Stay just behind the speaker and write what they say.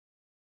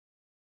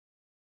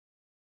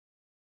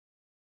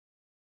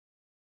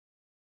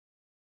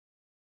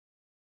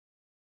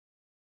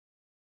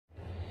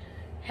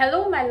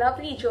Hello my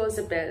lovely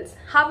Josephiles,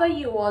 how are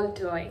you all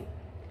doing?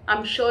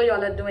 I'm sure you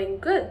all are doing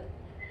good.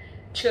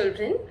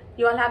 Children,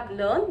 you all have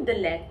learned the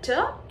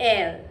letter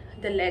L,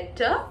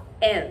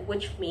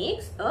 which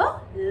makes a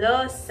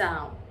L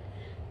sound.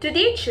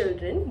 Today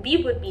children, we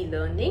would be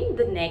learning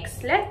the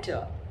next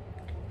letter.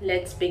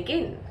 Let's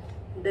begin.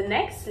 The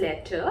next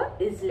letter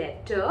is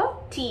letter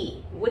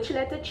T. Which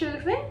letter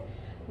children?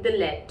 The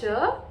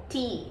letter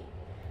T.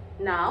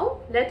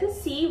 Now let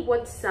us see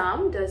what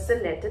sound does the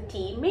letter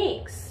T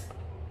makes.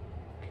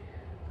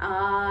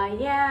 I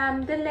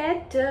am the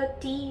letter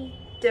T,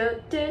 da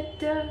da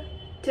da,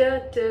 da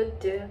da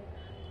da.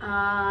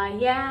 I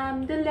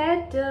am the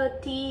letter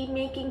T,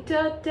 making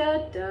da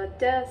da da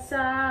da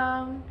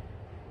sound.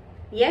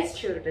 Yes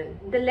children,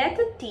 the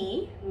letter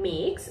T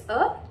makes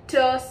a T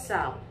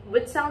sound.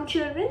 Which sound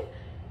children?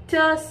 T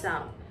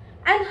sound.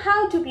 And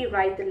how do we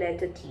write the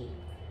letter T?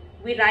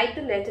 We write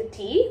the letter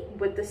T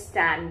with a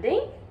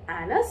standing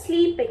and a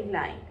sleeping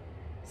line.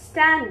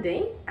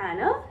 Standing and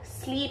a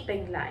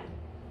sleeping line.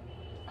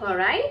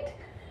 Alright,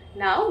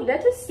 now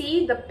let us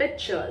see the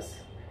pictures.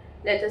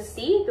 Let us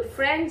see the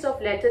friends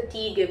of letter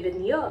T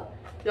given here.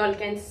 You all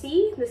can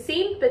see the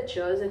same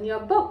pictures in your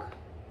book.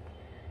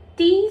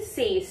 T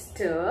says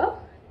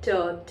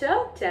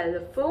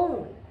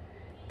telephone.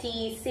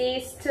 T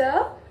says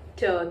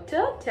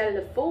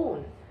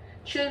telephone.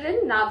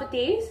 Children,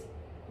 nowadays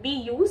we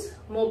use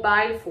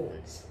mobile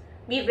phones.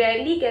 We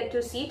rarely get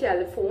to see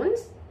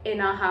telephones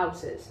in our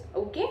houses.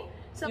 Okay,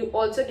 so you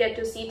also get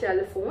to see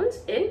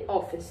telephones in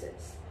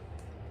offices.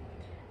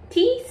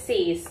 T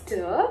says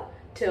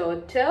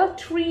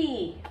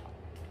tree.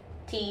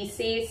 T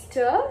says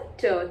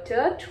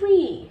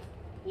tree.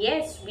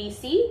 Yes, we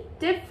see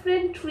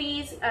different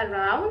trees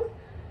around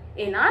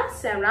in our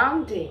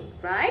surrounding,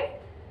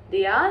 right?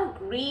 They are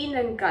green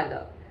in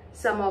color.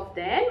 Some of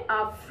them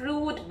are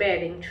fruit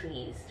bearing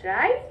trees,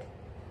 right?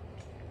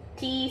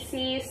 T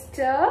says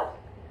tap.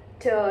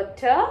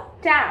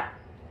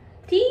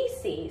 T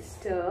says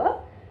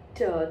tap.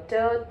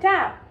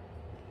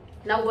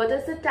 Now what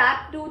does the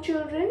tap do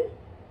children?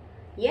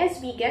 Yes,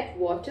 we get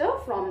water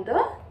from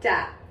the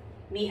tap.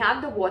 We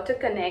have the water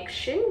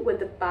connection with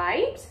the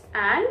pipes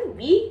and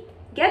we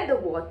get the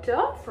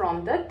water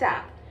from the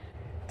tap.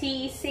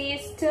 T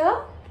says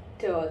tap.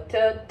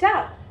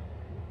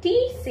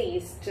 T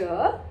says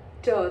tap.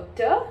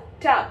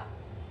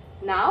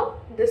 Now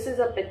this is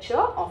a picture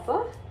of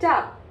a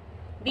tap.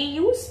 We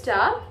use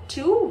tap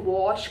to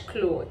wash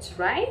clothes,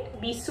 right?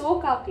 We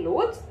soak our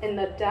clothes in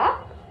the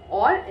tap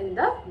or in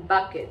the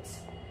buckets.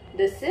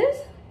 This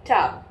is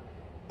tub.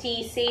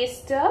 T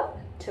says tub.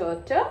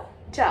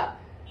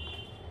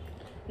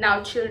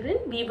 Now children,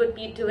 we would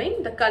be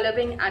doing the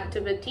coloring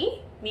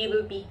activity. We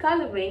will be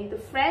coloring the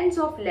friends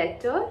of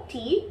letter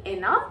T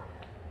in our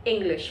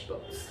English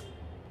books.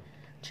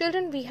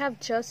 Children, we have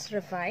just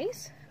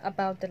revised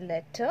about the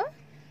letter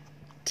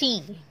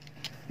T.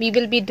 We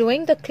will be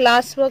doing the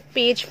classwork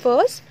page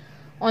first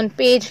on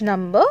page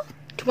number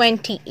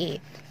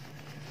 28.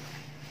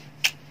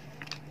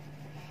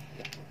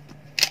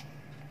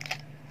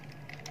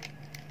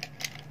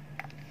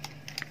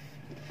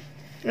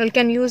 You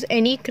can use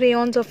any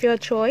crayons of your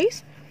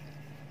choice.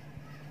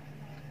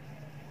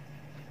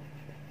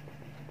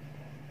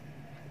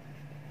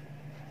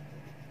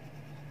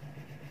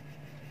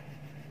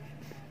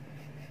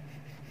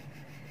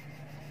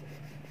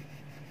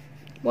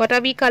 What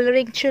are we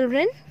coloring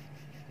children?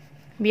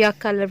 We are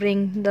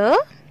coloring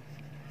the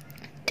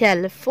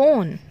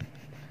telephone.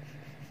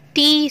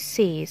 T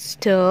says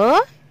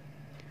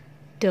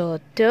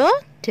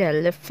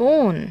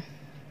telephone.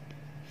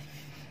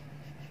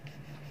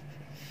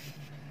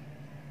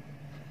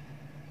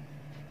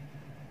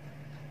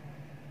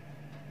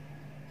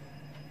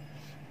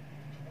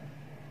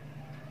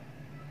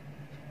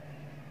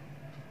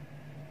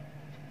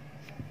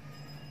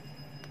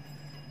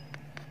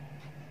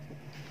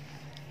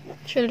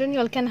 Children, you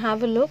all can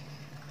have a look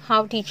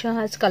how teacher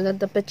has colored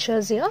the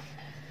pictures here.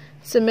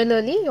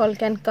 Similarly, you all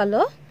can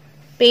color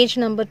page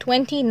number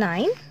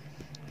 29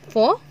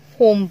 for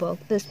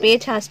homework. This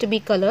page has to be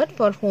colored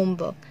for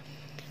homework.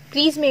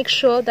 Please make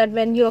sure that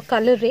when you are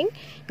coloring,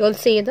 you all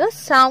say the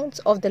sounds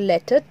of the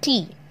letter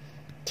T.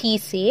 T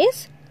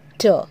says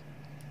T.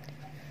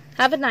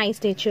 Have a nice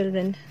day,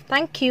 children.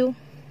 Thank you.